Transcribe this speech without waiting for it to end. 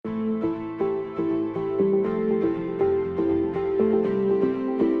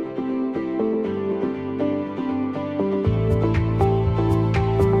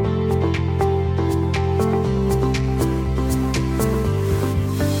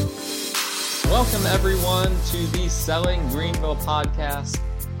Welcome everyone to the Selling Greenville podcast.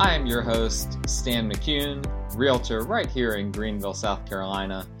 I am your host, Stan McCune, realtor right here in Greenville, South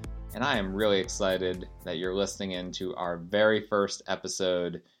Carolina, and I am really excited that you're listening in to our very first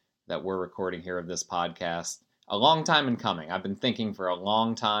episode that we're recording here of this podcast. A long time in coming. I've been thinking for a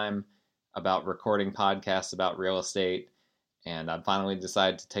long time about recording podcasts about real estate, and I finally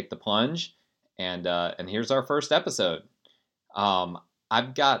decided to take the plunge, and here's our first episode.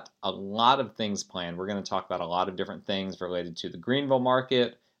 I've got a lot of things planned. We're going to talk about a lot of different things related to the Greenville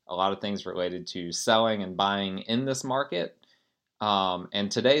market, a lot of things related to selling and buying in this market. And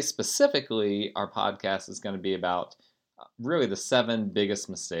today specifically, our podcast is going to be about really the 7 biggest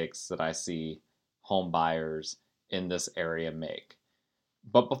mistakes that I see home buyers in this area make.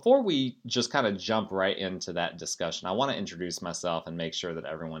 But before we just kind of jump right into that discussion, I want to introduce myself and make sure that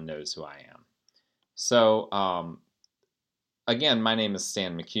everyone knows who I am. So, again, my name is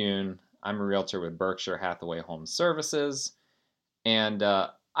Stan McCune. I'm a realtor with Berkshire Hathaway Home Services, and I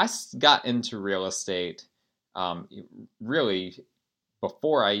got into real estate really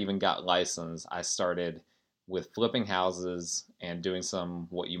before I even got licensed. I started with flipping houses and doing some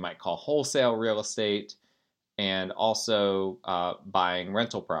what you might call wholesale real estate, and also buying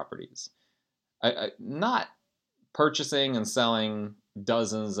rental properties. Not purchasing and selling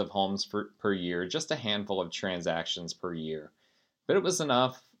dozens of homes per year, just a handful of transactions per year. But it was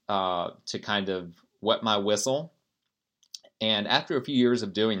enough to kind of wet my whistle. And after a few years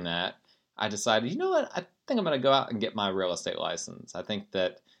of doing that, I decided, you know what, I think I'm going to go out and get my real estate license. I think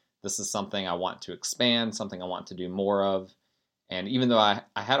that this is something I want to expand, something I want to do more of. And even though I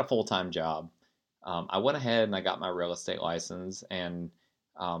had a full-time job, I went ahead and I got my real estate license, and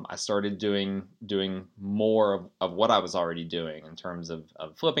I started doing more of what I was already doing in terms of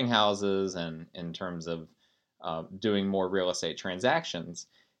flipping houses and in terms of doing more real estate transactions.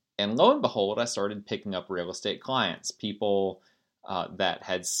 And lo and behold, I started picking up real estate clients, people that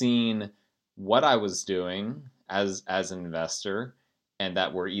had seen what I was doing as an investor and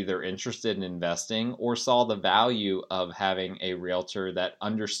that were either interested in investing or saw the value of having a realtor that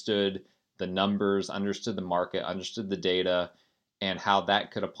understood the numbers, understood the market, understood the data, and how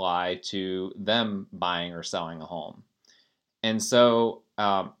that could apply to them buying or selling a home. And so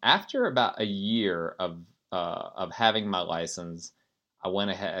after about a year of having my license, I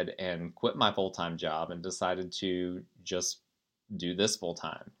went ahead and quit my full-time job and decided to just do this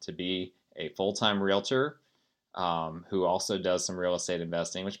full-time, to be a full-time realtor who also does some real estate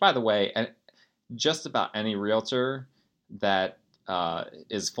investing, which, by the way, just about any realtor that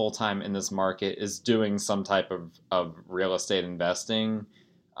is full-time in this market is doing some type of real estate investing.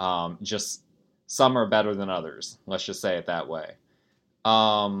 Just some are better than others. Let's just say it that way.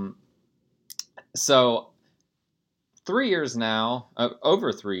 So 3 years now,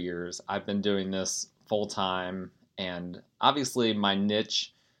 over 3 years, I've been doing this full-time, and obviously my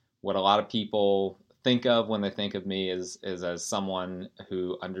niche, what a lot of people think of when they think of me is as someone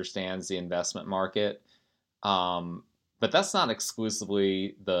who understands the investment market. But that's not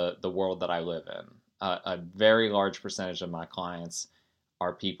exclusively the world that I live in. A very large percentage of my clients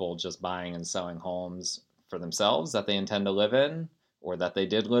are people just buying and selling homes for themselves that they intend to live in or that they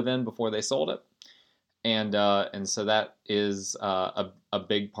did live in before they sold it. And so that is a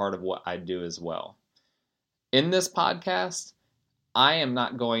big part of what I do as well. In this podcast, I am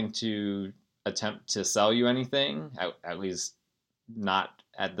not going to attempt to sell you anything, at least not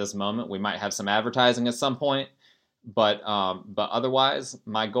at this moment. We might have some advertising at some point. But otherwise,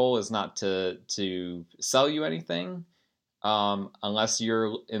 my goal is not to sell you anything unless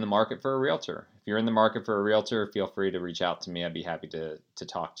you're in the market for a realtor. If you're in the market for a realtor, feel free to reach out to me. I'd be happy to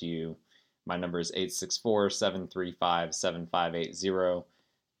talk to you. My number is 864-735-7580,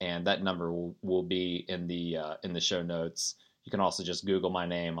 and that number will be in the show notes. You can also just Google my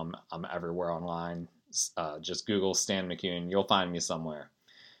name. I'm everywhere online. Just Google Stan McCune. You'll find me somewhere.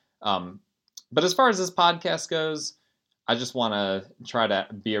 But as far as this podcast goes, I just want to try to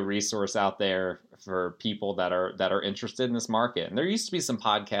be a resource out there for people that are interested in this market. And there used to be some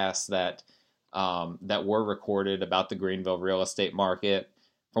podcasts that were recorded about the Greenville real estate market.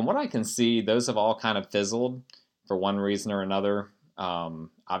 From what I can see, those have all kind of fizzled for one reason or another.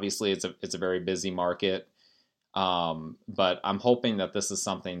 Obviously, it's a very busy market, but I'm hoping that this is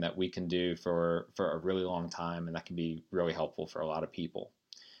something that we can do for a really long time, and that can be really helpful for a lot of people.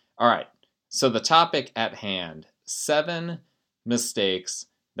 All right. So the topic at hand, 7 mistakes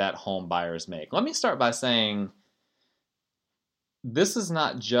that home buyers make. Let me start by saying this is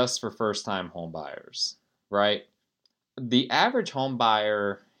not just for first-time home buyers, right? The average home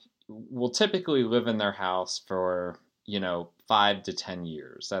buyer will typically live in their house for, 5 to 10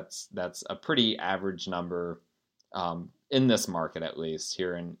 years. That's a pretty average number in this market, at least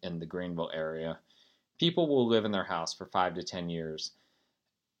here in the Greenville area. People will live in their house for 5 to 10 years.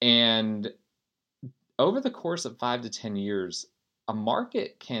 And over the course of 5 to 10 years, a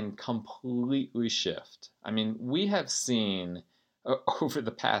market can completely shift. I mean, we have seen over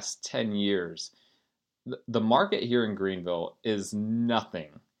the past 10 years, the market here in Greenville is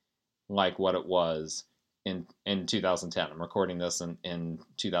nothing like what it was in 2010. I'm recording this in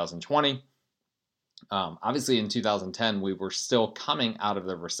 2020. Obviously, in 2010, we were still coming out of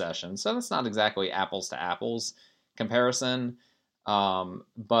the recession, so that's not exactly apples to apples comparison.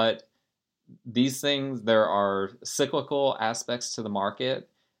 But these things, there are cyclical aspects to the market,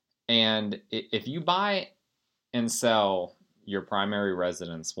 and if you buy and sell your primary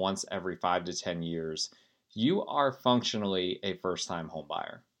residence once every 5 to 10 years, you are functionally a first-time home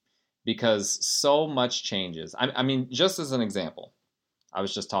buyer because so much changes. I mean, just as an example, I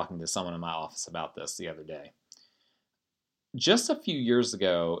was just talking to someone in my office about this the other day. Just a few years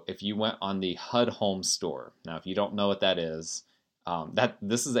ago, if you went on the HUD Home Store, now if you don't know what that is,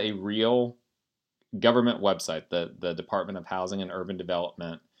 this is a real government website, the Department of Housing and Urban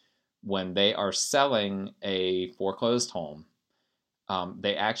Development. When they are selling a foreclosed home,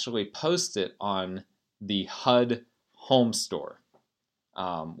 they actually post it on the HUD Home Store,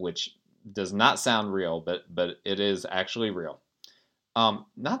 which does not sound real, but it is actually real.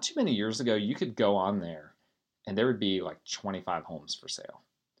 Not too many years ago, you could go on there and there would be like 25 homes for sale.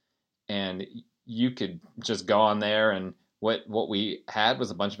 And you could just go on there, and what we had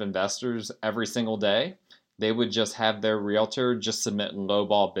was a bunch of investors every single day. They would just have their realtor just submit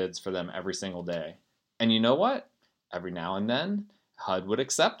lowball bids for them every single day. And you know what? Every now and then, HUD would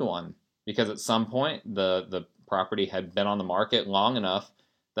accept one because at some point the property had been on the market long enough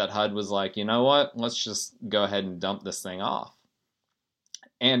that HUD was like, you know what? Let's just go ahead and dump this thing off.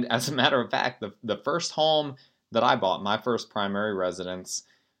 And as a matter of fact, the first home that I bought, my first primary residence,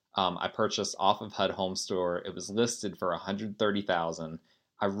 I purchased off of HUD Home Store. It was listed for $130,000.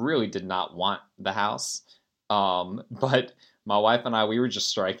 I really did not want the house, but my wife and I, we were just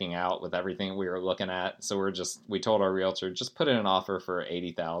striking out with everything we were looking at. So we told our realtor, just put in an offer for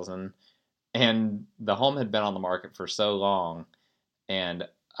 $80,000. And the home had been on the market for so long, and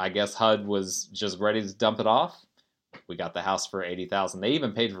I guess HUD was just ready to dump it off. We got the house for $80,000. They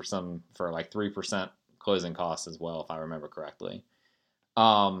even paid for like 3% closing costs as well, if I remember correctly.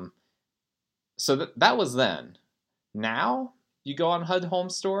 So that was then. Now you go on HUD Home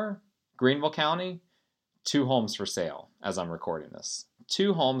Store, Greenville County, 2 homes for sale as I'm recording this.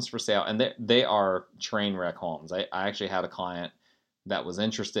 2 homes for sale, and they are train wreck homes. I actually had a client that was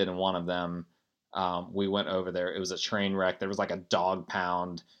interested in one of them. We went over there. It was a train wreck. There was like a dog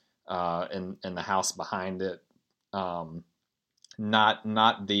pound in the house behind it.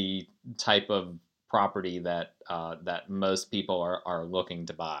 Not the type of property that most people are looking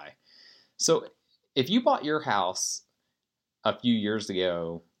to buy. So if you bought your house a few years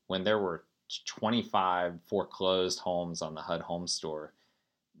ago when there were 25 foreclosed homes on the HUD Home Store,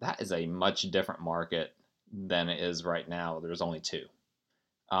 that is a much different market than it is right now. There's only 2.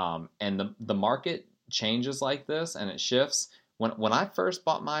 And the market changes like this and it shifts. When I first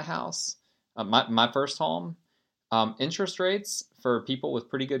bought my house, my first home, interest rates for people with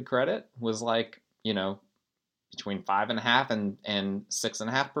pretty good credit was like, between 5.5% and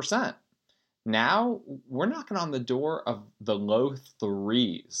 6.5%. Now we're knocking on the door of the low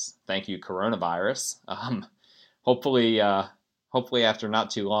 3s. Thank you, coronavirus. Hopefully after not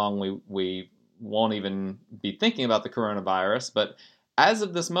too long, we won't even be thinking about the coronavirus. But as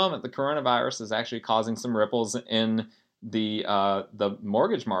of this moment, the coronavirus is actually causing some ripples in the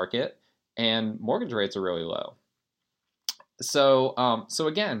mortgage market, and mortgage rates are really low. So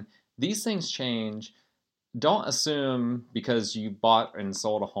again, these things change. Don't assume because you bought and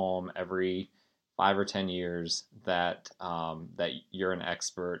sold a home every 5 or 10 years that you're an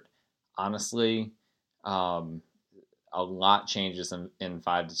expert. Honestly, a lot changes in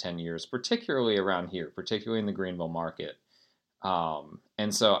 5 to 10 years, particularly around here, particularly in the Greenville market.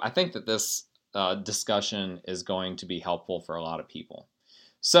 And so I think that this discussion is going to be helpful for a lot of people.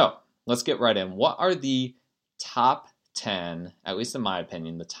 So let's get right in. What are the top 10, at least in my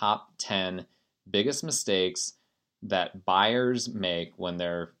opinion, the top 10 biggest mistakes that buyers make when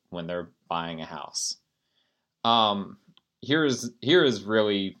they're buying a house? Here is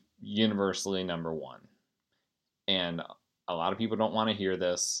really universally number 1. And a lot of people don't want to hear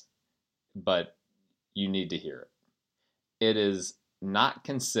this, but you need to hear it. It is not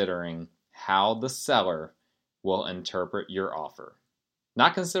considering how the seller will interpret your offer.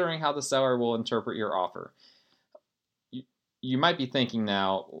 Not considering how the seller will interpret your offer. you might be thinking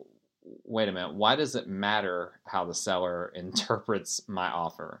now, wait a minute, why does it matter how the seller interprets my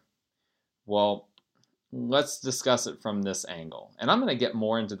offer? Well, let's discuss it from this angle. And I'm going to get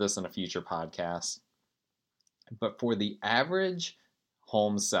more into this in a future podcast. But for the average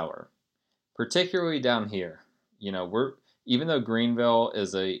home seller, particularly down here, we're even though Greenville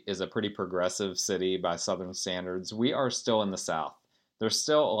is a pretty progressive city by Southern standards, we are still in the South. There's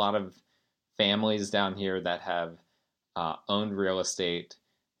still a lot of families down here that have owned real estate.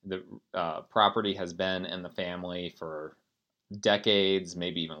 The property has been in the family for decades,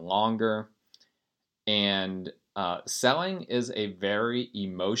 maybe even longer. And selling is a very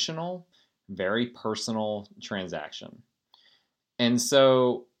emotional, very personal transaction. And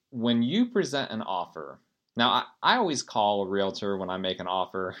so when you present an offer, now I always call a realtor when I make an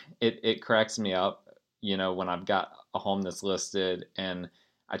offer. It cracks me up, when I've got a home that's listed and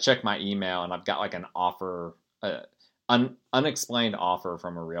I check my email and I've got like an offer, unexplained offer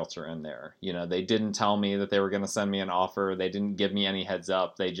from a realtor in there. They didn't tell me that they were going to send me an offer. They didn't give me any heads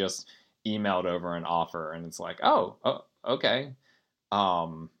up. They just emailed over an offer, and it's like, oh okay.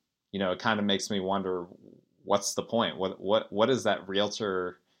 It kind of makes me wonder, what's the point? What is that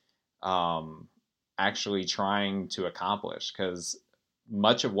realtor actually trying to accomplish? Because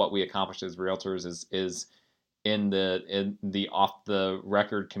much of what we accomplish as realtors is in the off the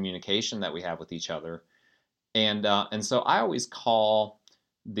record communication that we have with each other. And so I always call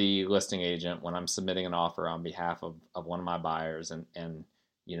the listing agent when I'm submitting an offer on behalf of one of my buyers, and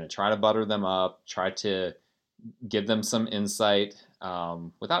try to butter them up, try to give them some insight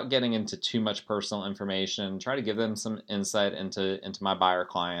without getting into too much personal information. Try to give them some insight into my buyer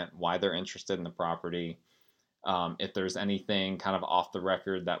client, why they're interested in the property. If there's anything kind of off the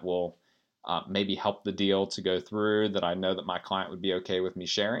record that will maybe help the deal to go through, that I know that my client would be okay with me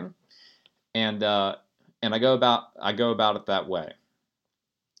sharing. And I go about it that way.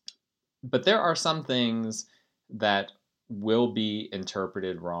 But there are some things that will be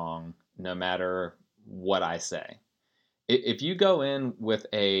interpreted wrong no matter what I say. If you go in with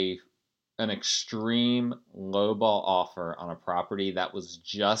an extreme lowball offer on a property that was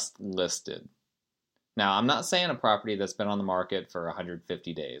just listed. Now, I'm not saying a property that's been on the market for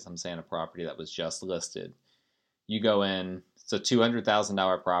 150 days. I'm saying a property that was just listed. You go in, it's a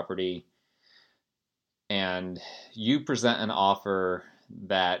 $200,000 property, and you present an offer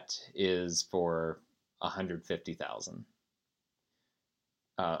that is for $150,000.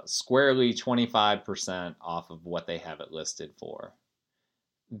 Squarely 25% off of what they have it listed for.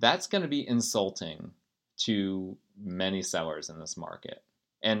 That's going to be insulting to many sellers in this market.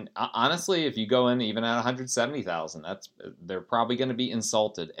 And honestly, if you go in even at $170,000, they're probably going to be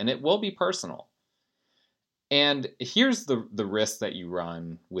insulted, and it will be personal. And here's the risk that you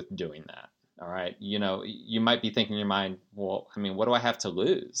run with doing that. All right, you might be thinking in your mind, well, what do I have to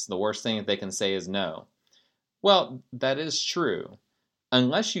lose? The worst thing that they can say is no. Well, that is true.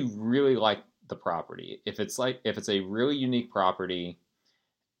 Unless you really like the property. If it's a really unique property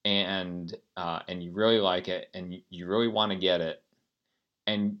and you really like it and you really want to get it,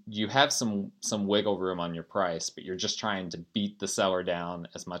 and you have some wiggle room on your price, but you're just trying to beat the seller down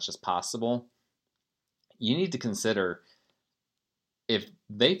as much as possible, you need to consider, if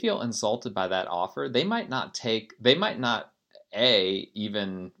they feel insulted by that offer, they might not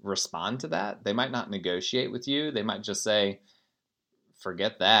even respond to that. They might not negotiate with you. They might just say,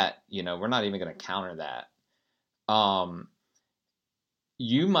 forget that, we're not even going to counter that.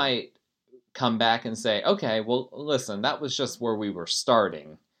 You might come back and say, okay, well, listen, that was just where we were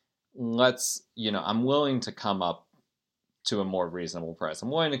starting. I'm willing to come up to a more reasonable price. I'm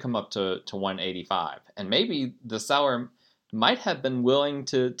willing to come up to 185. And maybe the seller might have been willing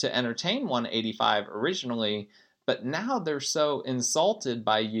to entertain 185 originally, but now they're so insulted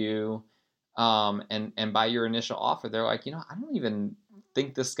by you and by your initial offer. They're like, I don't even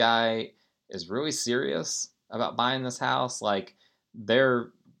think this guy is really serious about buying this house. Like,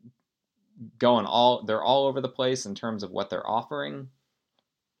 they're all over the place in terms of what they're offering.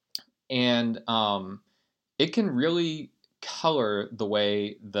 And it can really color the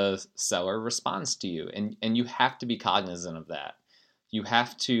way the seller responds to you. And you have to be cognizant of that. You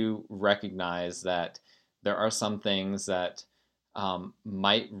have to recognize that there are some things that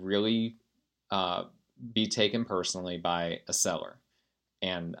might really be taken personally by a seller.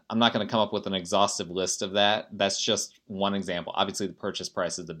 And I'm not going to come up with an exhaustive list of that. That's just one example. Obviously, the purchase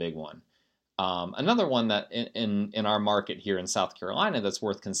price is the big one. Another one that in our market here in South Carolina that's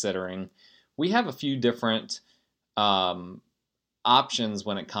worth considering, we have a few different options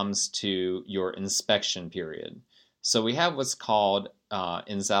when it comes to your inspection period. So we have what's called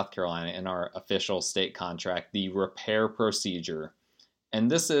in South Carolina in our official state contract the repair procedure. And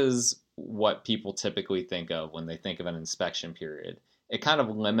this is what people typically think of when they think of an inspection period. It kind of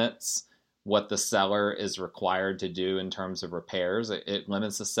limits what the seller is required to do in terms of repairs. It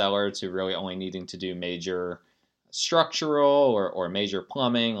limits the seller to really only needing to do major structural or major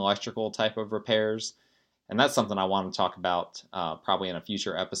plumbing, electrical type of repairs. And that's something I want to talk about probably in a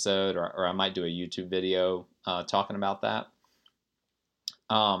future episode, or I might do a YouTube video talking about that.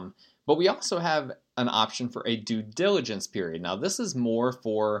 But we also have an option for a due diligence period. Now, this is more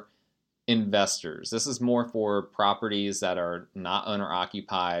for investors. This is more for properties that are not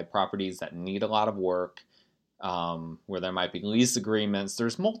owner-occupied, properties that need a lot of work, where there might be lease agreements.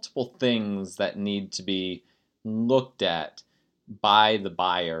 There's multiple things that need to be looked at by the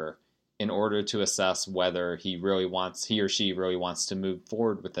buyer in order to assess whether he or she really wants to move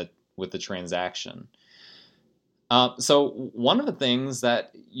forward with the transaction. So one of the things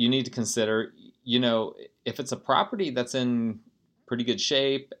that you need to consider, if it's a property that's in pretty good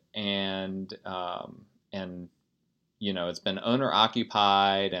shape and it's been owner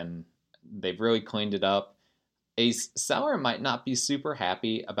occupied and they've really cleaned it up, a seller might not be super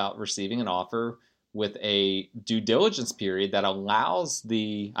happy about receiving an offer with a due diligence period that allows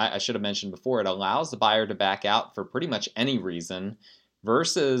I should have mentioned before, it allows the buyer to back out for pretty much any reason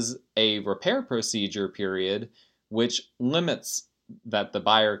versus a repair procedure period, which limits that the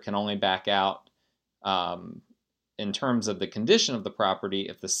buyer can only back out in terms of the condition of the property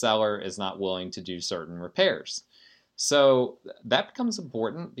if the seller is not willing to do certain repairs. So that becomes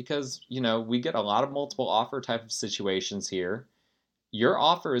important because, we get a lot of multiple offer type of situations here. Your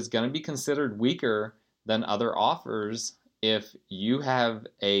offer is going to be considered weaker than other offers if you have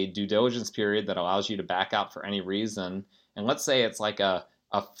a due diligence period that allows you to back out for any reason. And let's say it's like a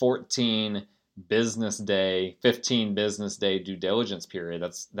 15 business day due diligence period.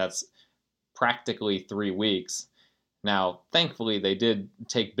 That's practically 3 weeks. Now, thankfully, they did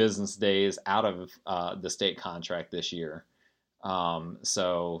take business days out of the state contract this year.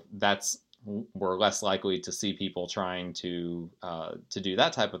 So we're less likely to see people trying to do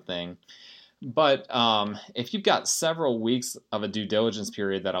that type of thing. But if you've got several weeks of a due diligence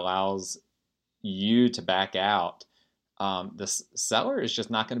period that allows you to back out, the seller is just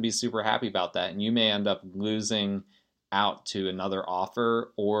not going to be super happy about that, and you may end up losing out to another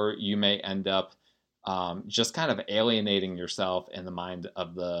offer, or you may end up just kind of alienating yourself in the mind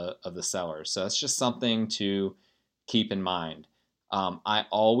of the seller. So it's just something to keep in mind. I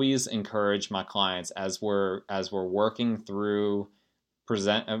always encourage my clients as we're working through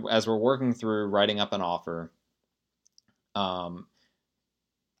writing up an offer.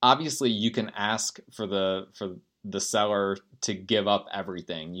 Obviously, you can ask for the seller to give up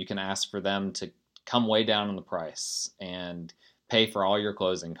everything. You can ask for them to come way down on the price and pay for all your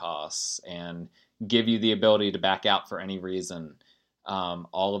closing costs and give you the ability to back out for any reason.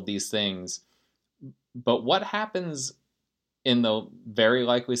 All of these things. But what happens in the very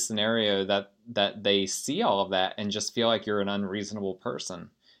likely scenario that they see all of that and just feel like you're an unreasonable person?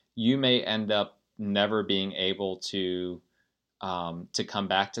 You may end up never being able to come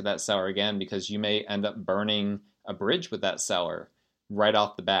back to that seller again, because you may end up burning a bridge with that seller right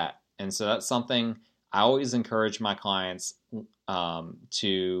off the bat. And so that's something I always encourage my clients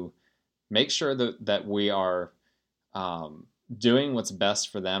to make sure that we are doing what's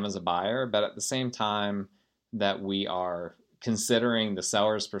best for them as a buyer, but at the same time that we are considering the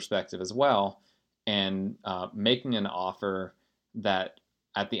seller's perspective as well, and making an offer that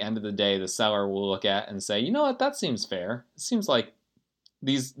at the end of the day the seller will look at and say, you know what, that seems fair. It seems like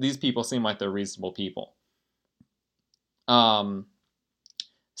these people seem like they're reasonable people.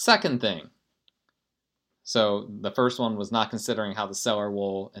 Second thing. So the first one was not considering how the seller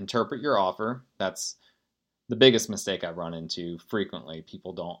will interpret your offer. That's the biggest mistake I run into frequently.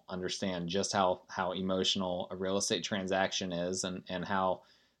 People don't understand just how emotional a real estate transaction is, and how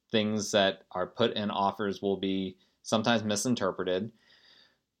things that are put in offers will be sometimes misinterpreted.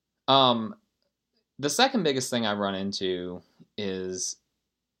 The second biggest thing I run into is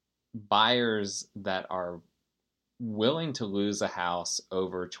buyers that are willing to lose a house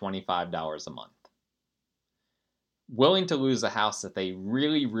over $25 a month. Willing to lose a house that they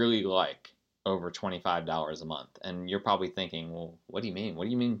really, really like over $25 a month. And you're probably thinking, well, what do you mean? What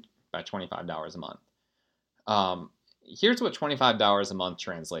do you mean by $25 a month? Here's what $25 a month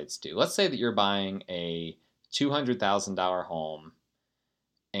translates to. Let's say that you're buying a $200,000 home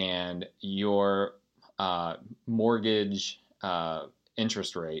and your mortgage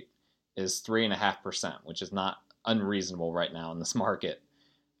interest rate is 3.5%, which is not unreasonable right now in this market.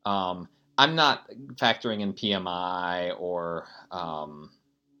 I'm not factoring in PMI or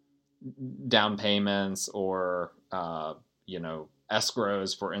down payments or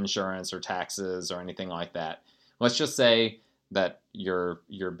escrows for insurance or taxes or anything like that. Let's just say that your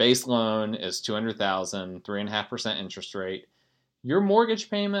base loan is $200,000, 3.5% interest rate. Your mortgage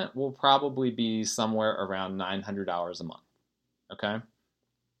payment will probably be somewhere around $900 a month. Okay,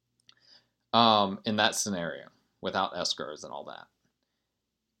 in that scenario, without escrows and all that.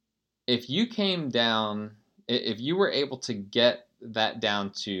 If you were able to get that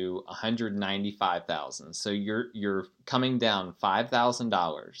down to $195,000, so you're coming down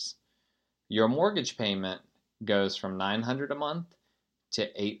 $5,000, your mortgage payment goes from $900 a month to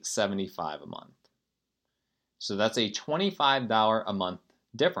 $875 a month. So that's a $25 a month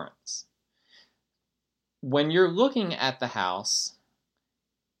difference. When you're looking at the house,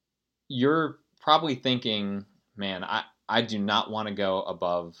 you're probably thinking, man, I do not want to go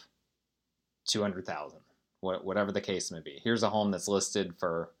above $200,000, whatever the case may be. Here's a home that's listed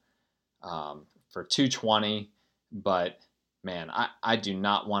for $220,000, but man, I do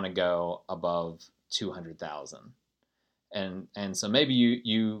not want to go above $200,000. And so maybe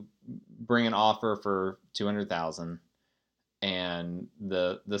you bring an offer for $200,000, and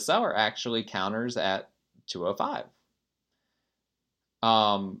the seller actually counters at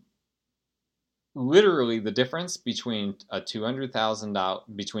 $205,000. Literally, the difference between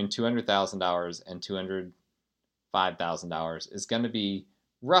 $200,000 and $205,000 is going to be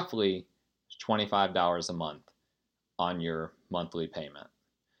roughly $25 a month on your monthly payment.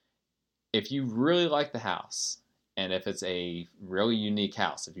 If you really like the house, and if it's a really unique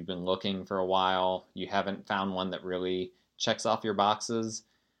house, if you've been looking for a while, you haven't found one that really checks off your boxes,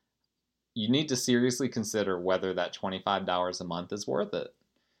 you need to seriously consider whether that $25 a month is worth it.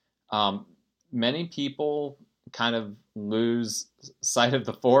 Many people kind of lose sight of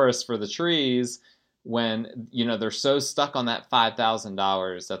the forest for the trees when, they're so stuck on that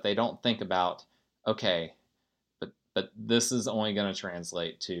 $5,000 that they don't think about, okay, but this is only going to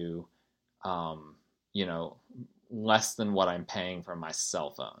translate to, less than what I'm paying for my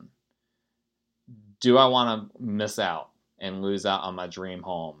cell phone. Do I want to miss out and lose out on my dream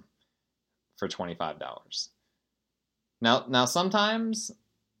home for $25? Now sometimes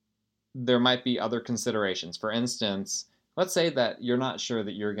there might be other considerations. For instance, let's say that you're not sure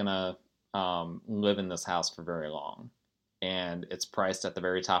that you're going to live in this house for very long, and it's priced at the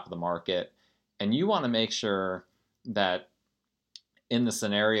very top of the market, and you want to make sure that in the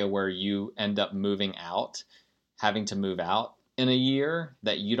scenario where you end up having to move out in a year,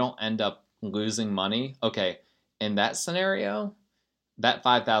 that you don't end up losing money. Okay, in that scenario, that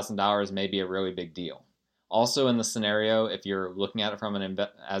 $5,000 may be a really big deal. Also, in the scenario, if you're looking at it from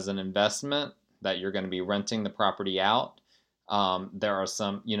as an investment, that you're going to be renting the property out, there are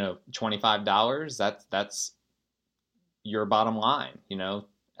some, $25. That's your bottom line.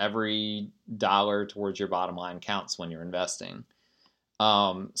 Every dollar towards your bottom line counts when you're investing.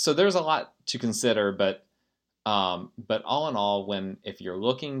 So there's a lot to consider, but all in all, if you're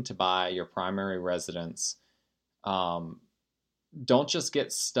looking to buy your primary residence, don't just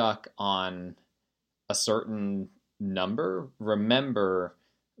get stuck on a certain number. Remember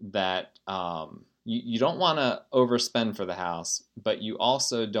that you don't want to overspend for the house, but you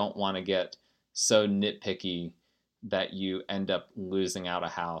also don't want to get so nitpicky that you end up losing out a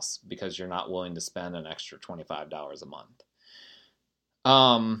house because you're not willing to spend an extra $25 a month.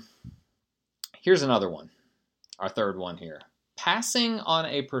 Here's another one, our third one here. Passing on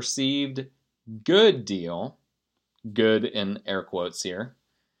a perceived good deal, good in air quotes here,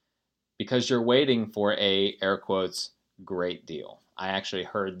 because you're waiting for a, air quotes, great deal. I actually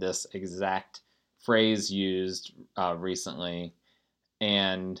heard this exact phrase used recently,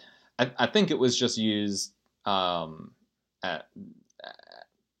 and I think it was just used as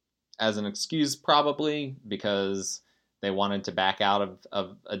an excuse, probably because they wanted to back out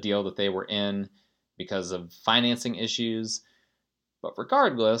of a deal that they were in because of financing issues. But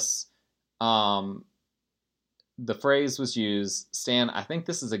regardless, the phrase was used, Stan, I think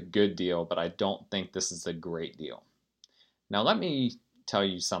this is a good deal, but I don't think this is a great deal. Now, let me tell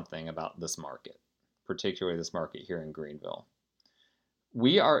you something about this market, particularly this market here in Greenville.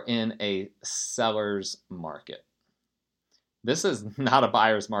 We are in a seller's market. This is not a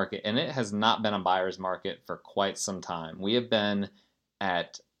buyer's market, and it has not been a buyer's market for quite some time. We have been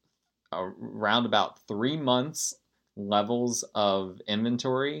at around about 3 months levels of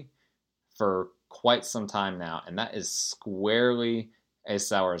inventory for quite some time now, and that is squarely a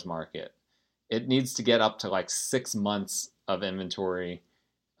seller's market. It needs to get up to like 6 months of inventory,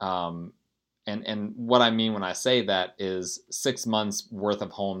 and And what I mean when I say that is 6 months worth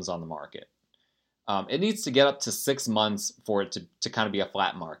of homes on the market. It needs to get up to 6 months for it to kind of be a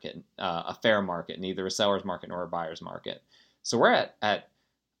flat market, a fair market, neither a seller's market nor a buyer's market. So we're at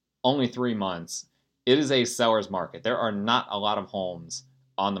only 3 months. It is a seller's market. There are not a lot of homes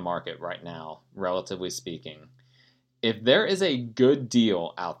on the market right now, relatively speaking. If there is a good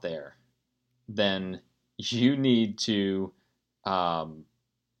deal out there, then you need to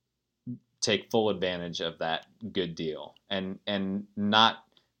take full advantage of that good deal and not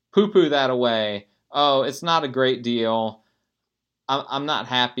poo-poo that away. Oh, it's not a great deal. I'm not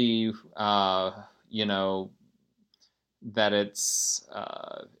happy, that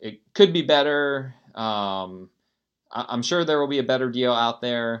it could be better. I'm sure there will be a better deal out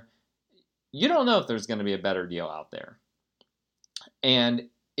there. You don't know if there's going to be a better deal out there. And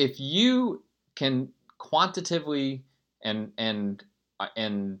if you can quantitatively and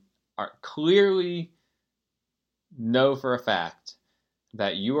are clearly know for a fact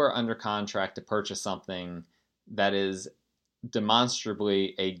that you are under contract to purchase something that is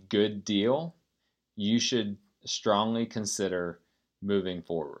demonstrably a good deal, you should strongly consider moving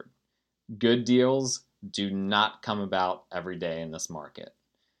forward. Good deals do not come about every day in this market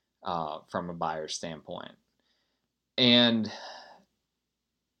from a buyer's standpoint. And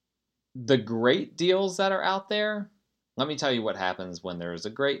the great deals that are out there, let me tell you what happens when there is a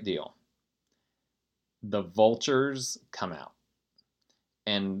great deal. The vultures come out.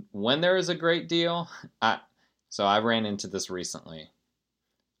 And when there is a great deal, I ran into this recently.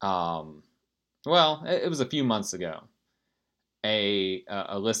 It was a few months ago. A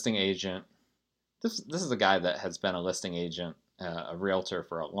listing agent. This is a guy that has been a listing agent, a realtor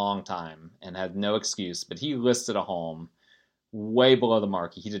for a long time, and had no excuse. But he listed a home way below the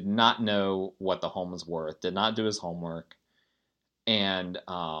market. He did not know what the home was worth. Did not do his homework, and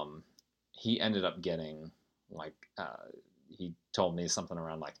he ended up getting he told me something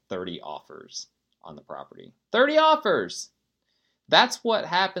around 30 offers on the property. 30 offers! That's what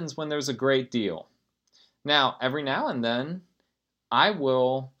happens when there's a great deal. Now, every now and then, I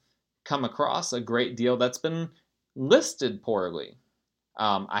will come across a great deal that's been listed poorly.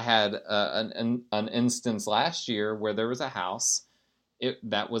 I had an instance last year where there was a house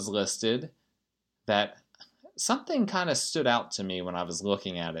that was listed that something kind of stood out to me when I was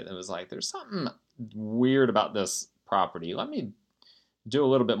looking at it. It was like, there's something weird about this property. Let me do a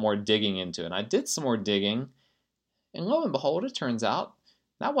little bit more digging into it. And I did some more digging, and lo and behold, it turns out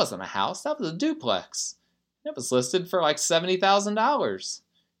that wasn't a house. That was a duplex. It was listed for $70,000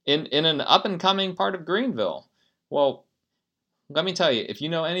 in an up-and-coming part of Greenville. Well, let me tell you, if you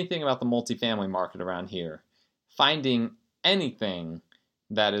know anything about the multifamily market around here, finding anything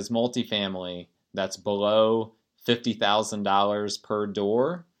that is multifamily that's below $50,000 per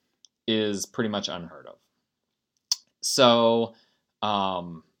door is pretty much unheard of. So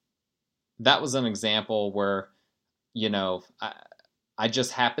that was an example where, I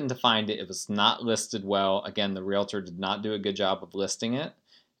just happened to find it. It was not listed well. Again, the realtor did not do a good job of listing it.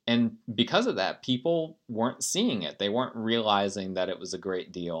 And because of that, people weren't seeing it. They weren't realizing that it was a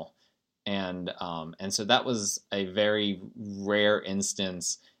great deal. And so that was a very rare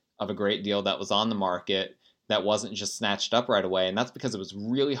instance of a great deal that was on the market that wasn't just snatched up right away. And that's because it was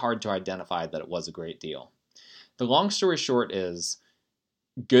really hard to identify that it was a great deal. The long story short is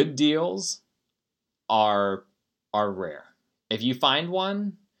good deals are rare. If you find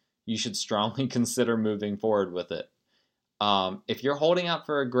one, you should strongly consider moving forward with it. If you're holding out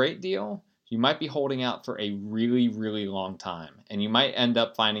for a great deal, you might be holding out for a really, really long time. And you might end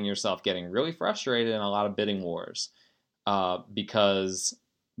up finding yourself getting really frustrated in a lot of bidding wars because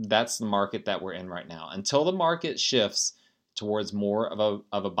that's the market that we're in right now. Until the market shifts towards more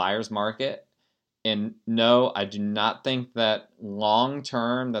of a buyer's market. And no, I do not think that long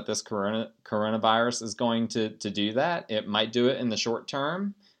term that this coronavirus is going to do that. It might do it in the short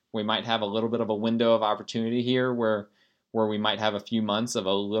term. We might have a little bit of a window of opportunity here where we might have a few months of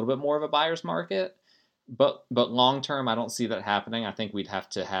a little bit more of a buyer's market. But long term, I don't see that happening. I think we'd have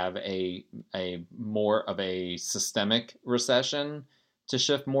to have a more of a systemic recession to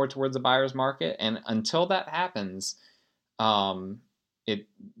shift more towards a buyer's market. And until that happens,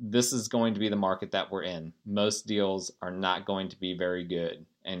 this is going to be the market that we're in. Most deals are not going to be very good,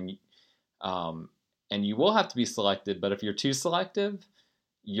 and you will have to be selected. But if you're too selective,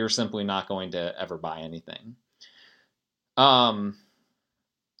 you're simply not going to ever buy anything. Number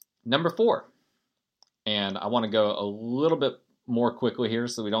 4, and I want to go a little bit more quickly here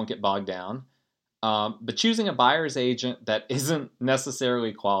so we don't get bogged down. But choosing a buyer's agent that isn't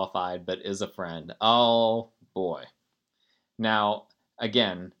necessarily qualified but is a friend. Oh boy. Now,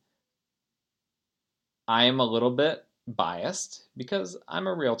 again, I am a little bit biased because I'm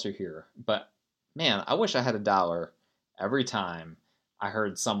a realtor here, but man, I wish I had $1 every time I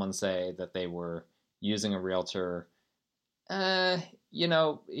heard someone say that they were using a realtor. uh,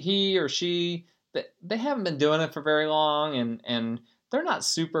 he or she, they haven't been doing it for very long, and they're not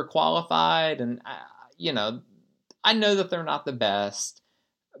super qualified, and I know that they're not the best,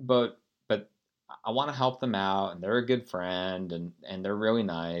 but I want to help them out, and they're a good friend, and they're really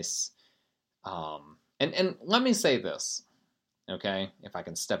nice. And let me say this, okay? If I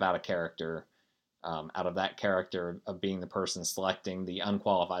can step out of character, out of that character of being the person selecting the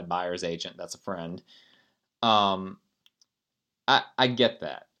unqualified buyer's agent that's a friend. I get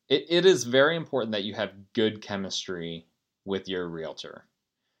that. It is very important that you have good chemistry with your realtor.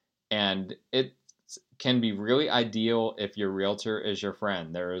 And it can be really ideal if your realtor is your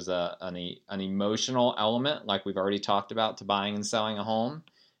friend. There is an emotional element, like we've already talked about, to buying and selling a home.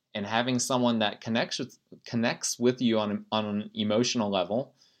 And having someone that connects with you on an emotional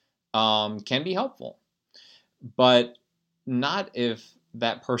level can be helpful. But not if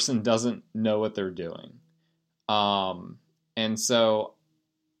that person doesn't know what they're doing. And so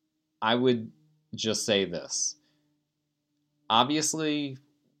I would just say this. Obviously,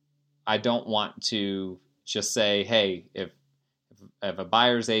 I don't want to just say, hey, if a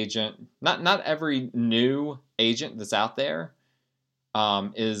buyer's agent, not every new agent that's out there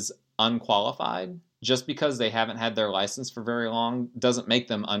is unqualified. Just because they haven't had their license for very long doesn't make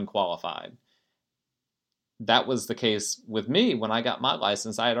them unqualified. That was the case with me when I got my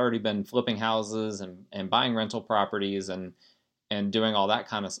license. I had already been flipping houses and buying rental properties and doing all that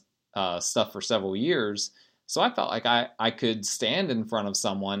kind of stuff for several years. So I felt like I could stand in front of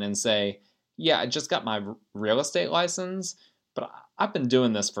someone and say, yeah, I just got my real estate license, but I've been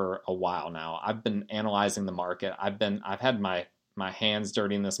doing this for a while now. I've been analyzing the market. I've had my hands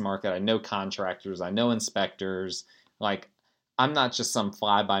dirty in this market. I know contractors. I know inspectors. Like, I'm not just some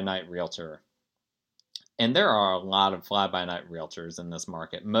fly-by-night realtor. And there are a lot of fly-by-night realtors in this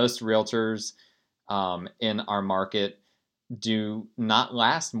market. Most realtors in our market do not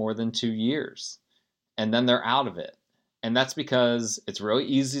last more than 2 years, and then they're out of it. And that's because it's really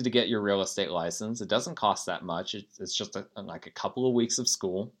easy to get your real estate license. It doesn't cost that much. It's just like a couple of weeks of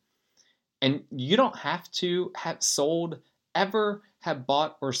school. And you don't have to have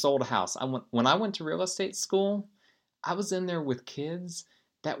bought or sold a house. When I went to real estate school, I was in there with kids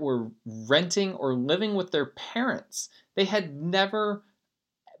that were renting or living with their parents. They had never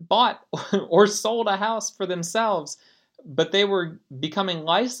bought or sold a house for themselves, but they were becoming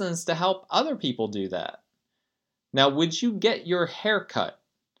licensed to help other people do that. Now, would you get your hair cut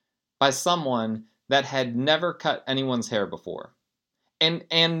by someone that had never cut anyone's hair before?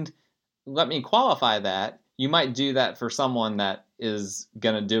 And let me qualify that. You might do that for someone that is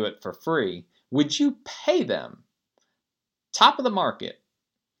going to do it for free. Would you pay them top of the market?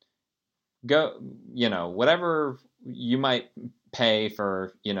 Go, whatever you might pay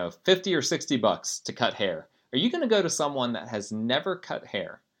for, $50 or $60 to cut hair. Are you going to go to someone that has never cut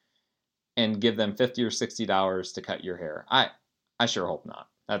hair and give them $50 or $60 to cut your hair? I sure hope not.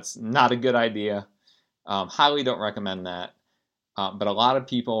 That's not a good idea. Highly don't recommend that. But a lot of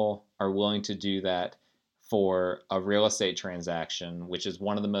people are willing to do that for a real estate transaction, which is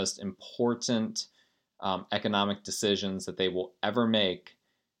one of the most important economic decisions that they will ever make.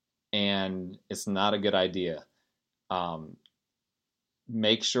 And it's not a good idea.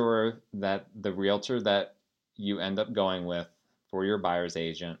 Make sure that the realtor that you end up going with for your buyer's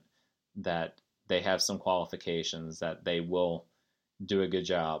agent, that they have some qualifications, that they will do a good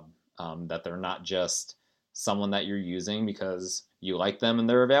job, that they're not just someone that you're using because you like them and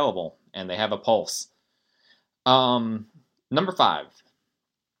they're available and they have a pulse. Number 5,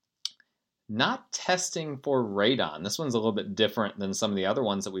 not testing for radon. This one's a little bit different than some of the other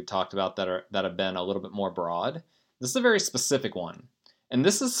ones that we've talked about that have been a little bit more broad. This is a very specific one. And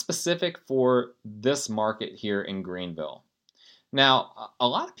this is specific for this market here in Greenville. Now, a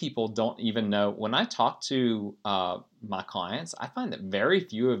lot of people don't even know. When I talk to my clients, I find that very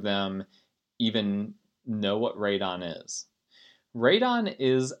few of them even know what radon is. Radon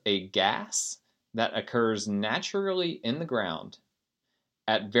is a gas that occurs naturally in the ground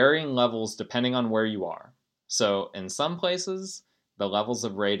at varying levels depending on where you are. So in some places, the levels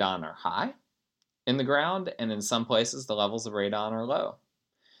of radon are high in the ground, and in some places, the levels of radon are low.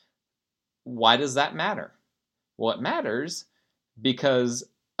 Why does that matter? Well, it matters because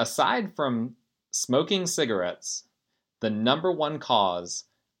aside from smoking cigarettes, the number one cause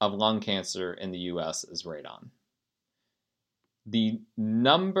of lung cancer in the U.S. is radon. The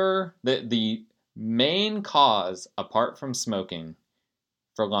main cause, apart from smoking,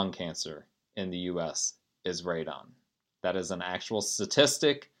 for lung cancer in the U.S. is radon. That is an actual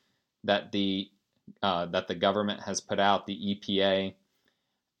statistic that the government has put out, the EPA.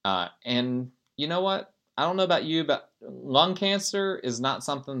 And you know what? I don't know about you, but lung cancer is not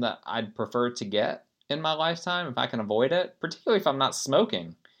something that I'd prefer to get in my lifetime if I can avoid it, particularly if I'm not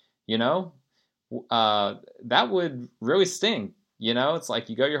smoking. You know, that would really sting. You know, it's like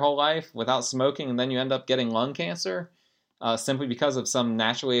you go your whole life without smoking and then you end up getting lung cancer simply because of some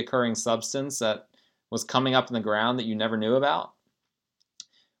naturally occurring substance that was coming up in the ground that you never knew about.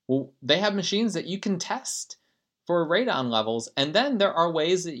 Well, they have machines that you can test for radon levels, and then there are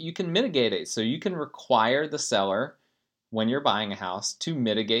ways that you can mitigate it. So you can require the seller, when you're buying a house, to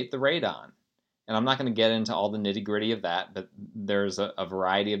mitigate the radon. And I'm not going to get into all the nitty gritty of that, but there's a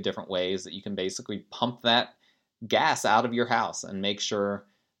variety of different ways that you can basically pump that gas out of your house and make sure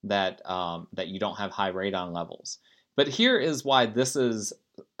that that you don't have high radon levels. But here is why this is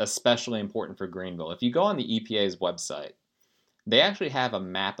especially important for Greenville. If you go on the EPA's website, they actually have a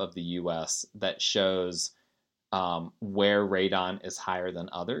map of the U.S. that shows where radon is higher than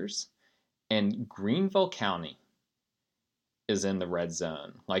others. And Greenville County is in the red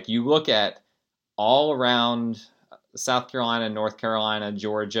zone. Like, you look at all around South Carolina, North Carolina,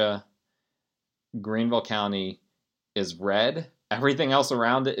 Georgia, Greenville County is red. Everything else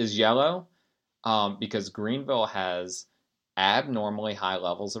around it is yellow because Greenville has abnormally high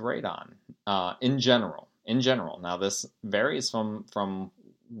levels of radon in general. Now, this varies from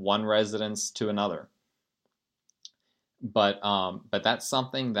one residence to another. But that's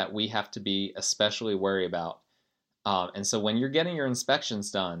something that we have to be especially wary about. And so when you're getting your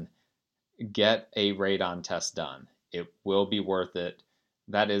inspections done, get a radon test done. It will be worth it.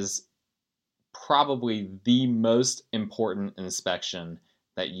 That is probably the most important inspection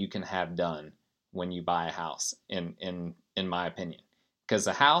that you can have done when you buy a house, in my opinion. Because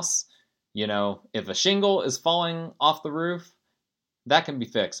a house, you know, if a shingle is falling off the roof, that can be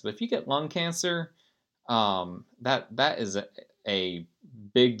fixed. But if you get lung cancer, that is a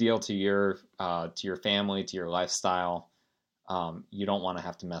big deal to your family, to your lifestyle. You don't want to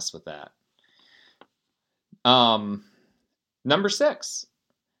have to mess with that. Number 6,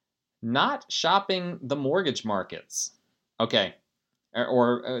 not shopping the mortgage markets. Okay.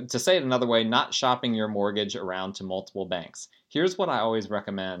 Or to say it another way, not shopping your mortgage around to multiple banks. Here's what I always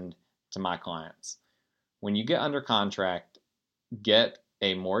recommend to my clients. When you get under contract, get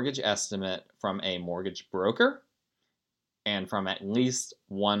a mortgage estimate from a mortgage broker and from at least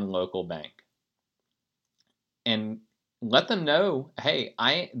one local bank. And let them know, hey,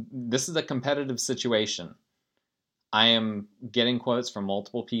 this is a competitive situation. I am getting quotes from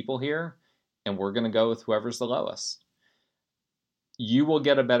multiple people here, and we're going to go with whoever's the lowest. You will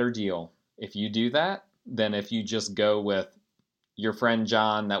get a better deal if you do that than if you just go with your friend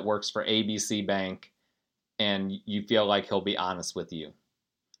John that works for ABC Bank and you feel like he'll be honest with you.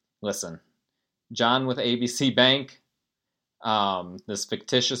 Listen, John with ABC Bank, this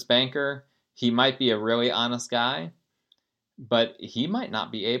fictitious banker, he might be a really honest guy, but he might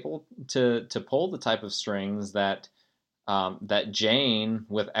not be able to pull the type of strings that that Jane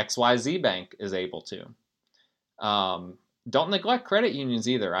with XYZ Bank is able to. Don't neglect credit unions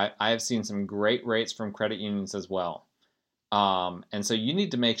either. I have seen some great rates from credit unions as well. And so you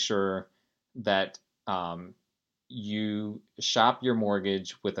need to make sure that you shop your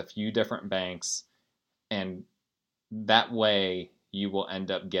mortgage with a few different banks, and that way you will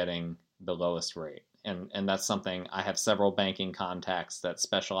end up getting the lowest rate. And that's something, I have several banking contacts that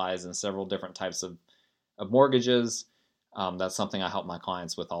specialize in several different types of mortgages. That's something I help my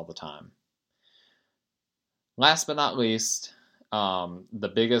clients with all the time. Last but not least, one of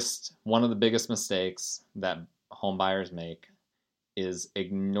the biggest mistakes that home buyers make is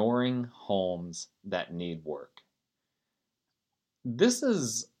ignoring homes that need work. This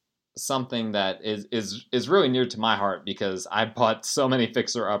is something that is really near to my heart because I bought so many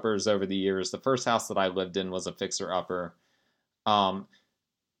fixer-uppers over the years. The first house that I lived in was a fixer-upper.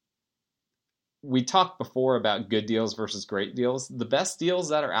 We talked before about good deals versus great deals. The best deals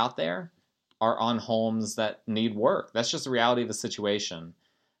that are out there are on homes that need work. That's just the reality of the situation.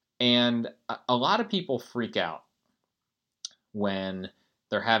 And a lot of people freak out when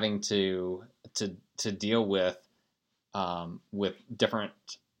they're having to deal with different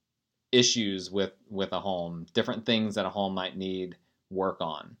issues with a home, different things that a home might need work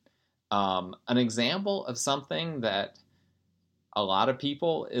on. An example of something that a lot of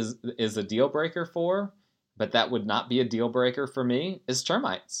people is a deal breaker for, but that would not be a deal breaker for me, is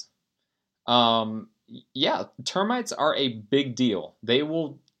termites. Termites are a big deal. They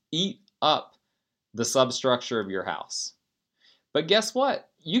will eat up the substructure of your house. But guess what?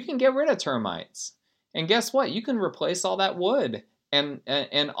 You can get rid of termites. And guess what? You can replace all that wood. And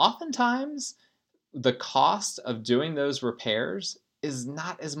oftentimes the cost of doing those repairs is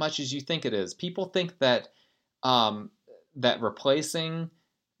not as much as you think it is. People think that that replacing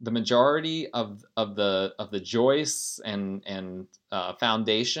the majority of the joists and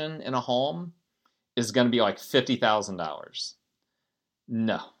foundation in a home is going to be like $50,000.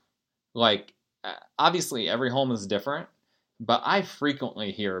 No, like obviously every home is different, but I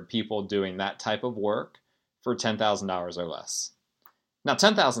frequently hear people doing that type of work for $10,000 or less. Now,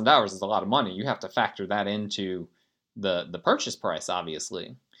 $10,000 is a lot of money. You have to factor that into the purchase price,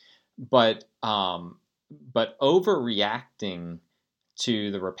 obviously. But overreacting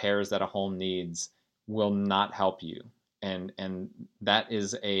to the repairs that a home needs will not help you, and that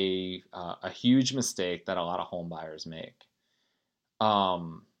is a huge mistake that a lot of home buyers make.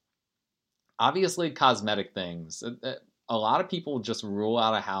 Obviously, cosmetic things. A lot of people just rule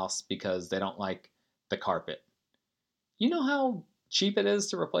out a house because they don't like the carpet. You know how cheap it is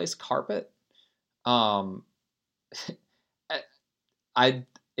to replace carpet?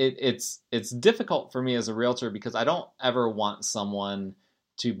 It's difficult for me as a realtor because I don't ever want someone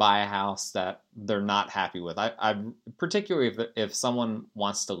to buy a house that they're not happy with. I particularly if someone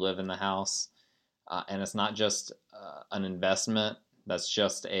wants to live in the house and it's not just an investment, that's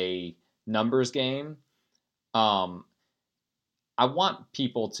just a numbers game. I want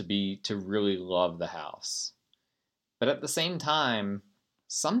people to really love the house. But at the same time,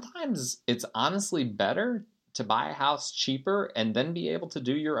 sometimes it's honestly better to buy a house cheaper and then be able to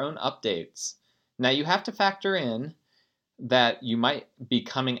do your own updates. Now, you have to factor in that you might be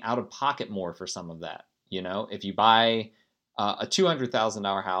coming out of pocket more for some of that. You know, if you buy a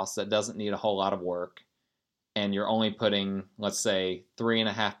 $200,000 house that doesn't need a whole lot of work and you're only putting, let's say,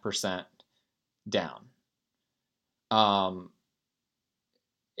 3.5% down,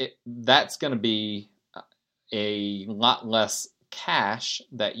 that's going to be a lot less cash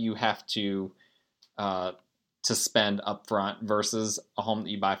that you have to spend up front versus a home that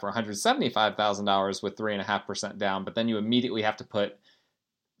you buy for $175,000 with 3.5% down, but then you immediately have to put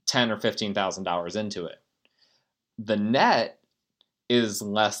 $10,000 or $15,000 into it. The net is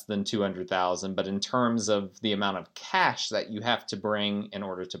less than $200,000, but in terms of the amount of cash that you have to bring in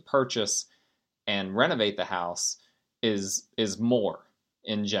order to purchase and renovate the house is more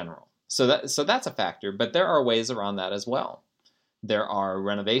in general. So that's a factor, but there are ways around that as well. There are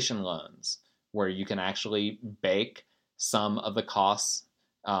renovation loans where you can actually bake some of the costs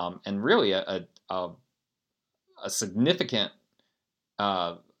and really a significant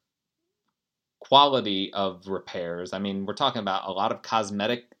quality of repairs. I mean, we're talking about a lot of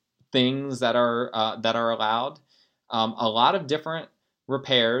cosmetic things that are allowed, a lot of different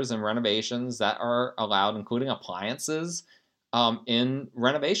repairs and renovations that are allowed, including appliances. In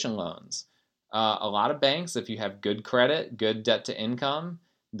renovation loans. A lot of banks, if you have good credit, good debt to income,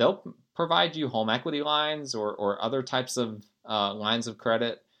 they'll provide you home equity lines or other types of lines of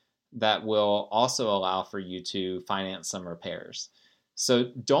credit that will also allow for you to finance some repairs.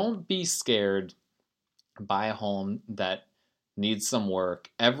 So don't be scared. Buy a home that needs some work.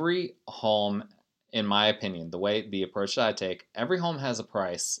 Every home, in my opinion, the approach that I take, every home has a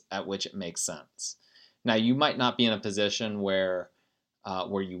price at which it makes sense. Now, you might not be in a position where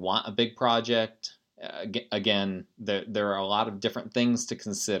you want a big project. Again, there are a lot of different things to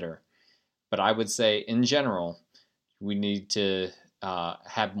consider. But I would say, in general, we need to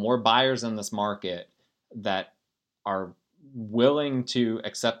have more buyers in this market that are willing to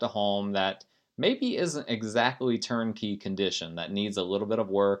accept a home that maybe isn't exactly turnkey condition, that needs a little bit of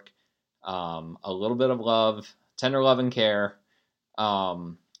work, a little bit of love, tender love and care,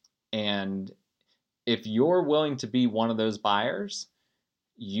 and if you're willing to be one of those buyers,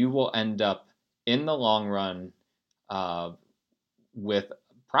 you will end up in the long run with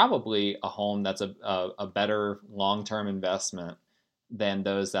probably a home that's a better long-term investment than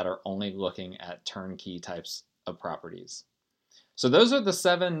those that are only looking at turnkey types of properties. So those are the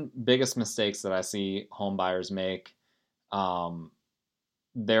 7 biggest mistakes that I see home buyers make.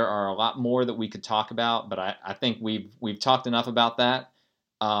 There are a lot more that we could talk about, but I think we've talked enough about that.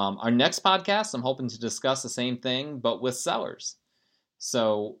 Our next podcast, I'm hoping to discuss the same thing, but with sellers.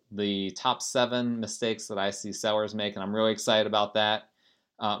 So the top 7 mistakes that I see sellers make, and I'm really excited about that.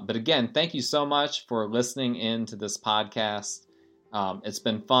 But again, thank you so much for listening in to this podcast. It's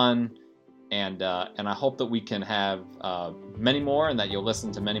been fun, and I hope that we can have many more and that you'll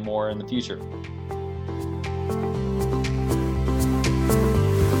listen to many more in the future.